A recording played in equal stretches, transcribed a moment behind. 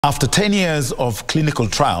After 10 years of clinical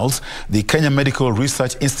trials, the Kenya Medical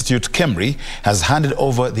Research Institute KEMRI has handed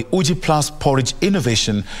over the Ujiplus Porridge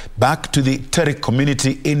Innovation back to the Terik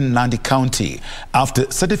Community in Nandi County after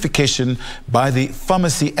certification by the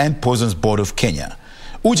Pharmacy and Poisons Board of Kenya.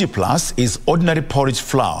 Ujiplus is ordinary porridge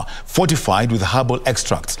flour fortified with herbal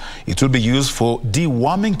extracts. It will be used for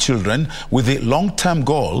deworming children, with the long-term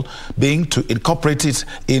goal being to incorporate it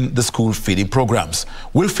in the school feeding programs.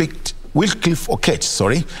 Wycliffe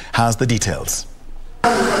Oketch, has the details.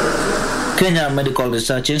 Kenya Medical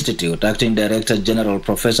Research Institute Acting Director General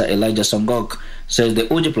Professor Elijah Songok says the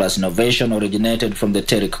Ujiplus innovation originated from the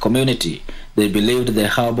Terik community. They believed the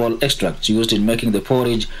herbal extracts used in making the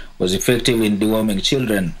porridge was effective in deworming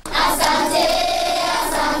children.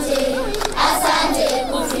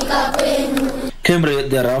 KEMRI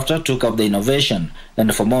thereafter took up the innovation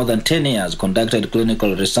and for more than 10 years conducted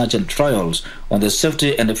clinical research and trials on the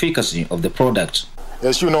safety and efficacy of the product.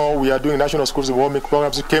 As you know, we are doing national schools deworming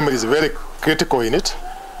programs. KEMRI is very critical in it,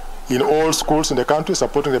 in all schools in the country,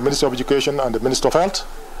 supporting the Ministry of Education and the Ministry of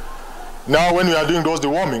Health. Now, when we are doing those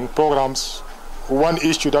deworming programs, one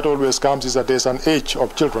issue that always comes is that there's an age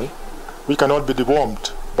of children. We cannot be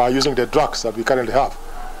dewormed by using the drugs that we currently have,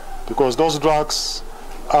 because those drugs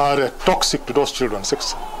are toxic to those children,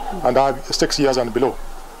 6 years and below.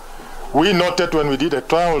 We noted when we did the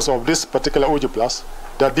trials of this particular Ujiplus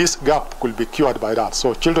that this gap could be cured by that.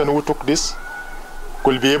 So children who took this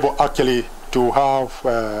could be able actually to have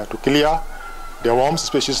to clear their worms,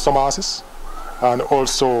 especially stomachaches, and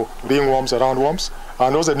also ringworms and roundworms,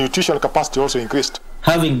 and also the nutritional capacity also increased.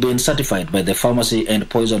 Having been certified by the Pharmacy and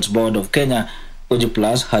Poisons Board of Kenya,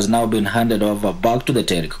 Ujiplus has now been handed over back to the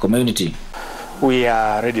Terik community. We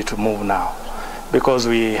are ready to move now because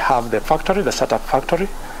we have the factory, the startup factory,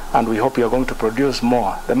 and we hope we are going to produce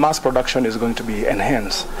more. The mass production is going to be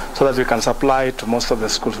enhanced so that we can supply to most of the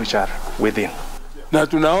schools which are within. Na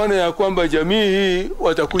tunaona ya kwamba jamii hii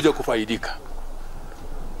watakuja kufaidika.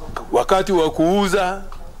 Wakati wa kuuza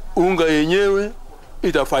unga yenyewe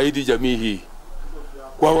itafaidi jamii hii.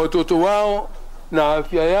 Kwa watoto wao na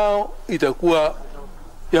afya yao itakuwa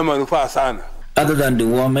ya manufaa sana. Other than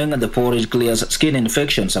deworming, the porridge clears skin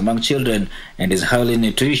infections among children and is highly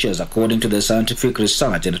nutritious according to the scientific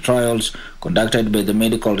research and trials conducted by the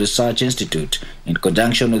Medical Research Institute in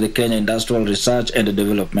conjunction with the Kenya Industrial Research and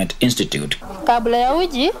Development Institute. Kabla ya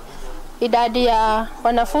uji, idadi ya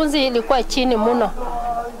wanafunzi ilikuwa chini mno,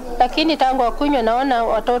 lakini tangu wakunywe naona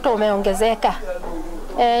watoto umeongezeka.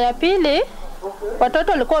 Ya pili,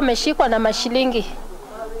 watoto walikuwa wameshikwa na mashilingi.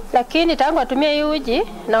 Lakini tangu watumia hii uji,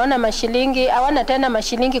 naona mashilingi, hawana tena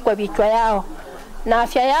mashilingi kwa vichwa yao. Na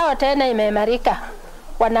afya yao tena imeimarika.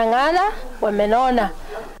 Wanang'ara, wamenona.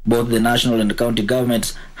 Both the national and county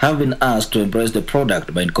governments have been asked to embrace the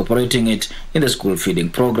product by incorporating it in the school feeding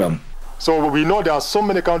program. So we know there are so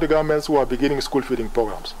many county governments who are beginning school feeding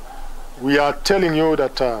programs. We are telling you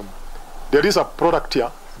that there is a product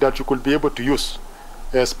here that you could be able to use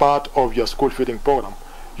as part of your school feeding program.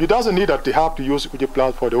 You doesn't need that they have to use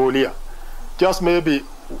Ujiplus for the whole year. Just maybe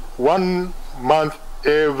 1 month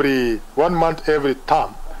every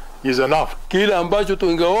term is enough. Kila ambacho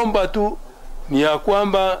tungeomba tu ni ya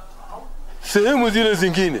kwamba sehemu zile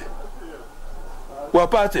zingine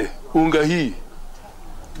wapate unga hii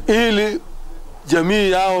ili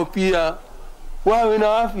jamii yao pia wawe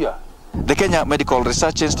na afya. The Kenya Medical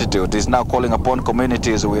Research Institute is now calling upon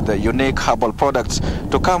communities with unique herbal products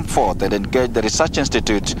to come forth and engage the Research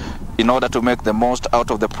Institute in order to make the most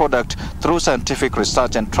out of the product through scientific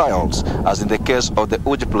research and trials, as in the case of the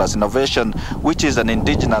Ujiplus innovation, which is an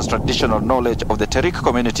indigenous traditional knowledge of the Terik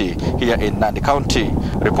community here in Nandi County.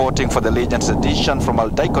 Reporting for the Legends edition from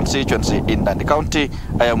Aldai constituency in Nandi County,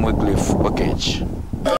 I am Wycliffe Oketch.